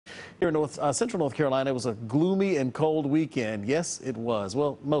Here in Central North Carolina, it was a gloomy and cold weekend. Yes, it was.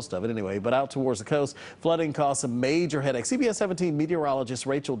 Well, most of it anyway. But out towards the coast, flooding caused some major headaches. CBS 17 meteorologist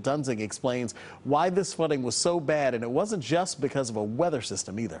Rachel Dunsing explains why this flooding was so bad, and it wasn't just because of a weather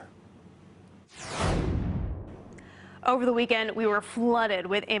system either. Over the weekend, we were flooded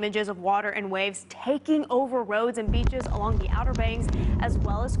with images of water and waves taking over roads and beaches along the Outer Banks as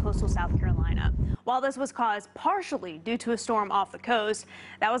well as coastal South Carolina. While this was caused partially due to a storm off the coast,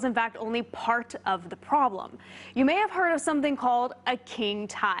 that was in fact only part of the problem. You may have heard of something called a king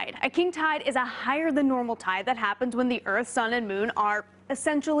tide. A king tide is a higher than normal tide that happens when the Earth, Sun, and Moon are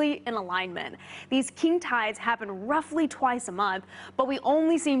essentially in alignment. These king tides happen roughly twice a month, but we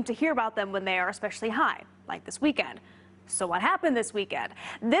only seem to hear about them when they are especially high, like this weekend. So what happened this weekend?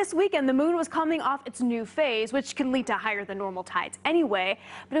 This weekend, the moon was coming off its new phase, which can lead to higher than normal tides anyway,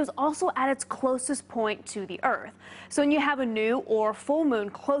 but it was also at its closest point to the Earth. So when you have a new or full moon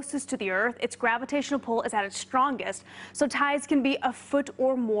closest to the Earth, its gravitational pull is at its strongest, so tides can be a foot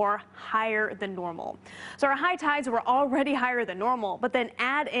or more higher than normal. So our high tides were already higher than normal, but then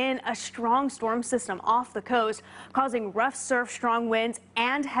add in a strong storm system off the coast, causing rough surf, strong winds,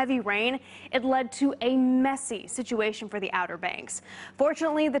 and heavy rain. It led to a messy situation for the Outer Banks.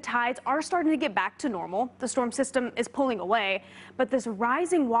 Fortunately, the tides are starting to get back to normal. The storm system is pulling away, but this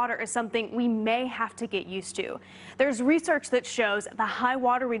rising water is something we may have to get used to. There's research that shows the high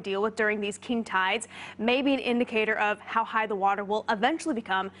water we deal with during these king tides may be an indicator of how high the water will eventually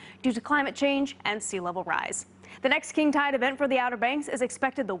become due to climate change and sea level rise. The next king tide event for the Outer Banks is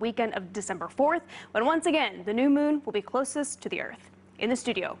expected the weekend of December 4th, when once again the new moon will be closest to the Earth. In the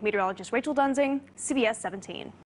studio, meteorologist Rachel Dunsing, CBS 17.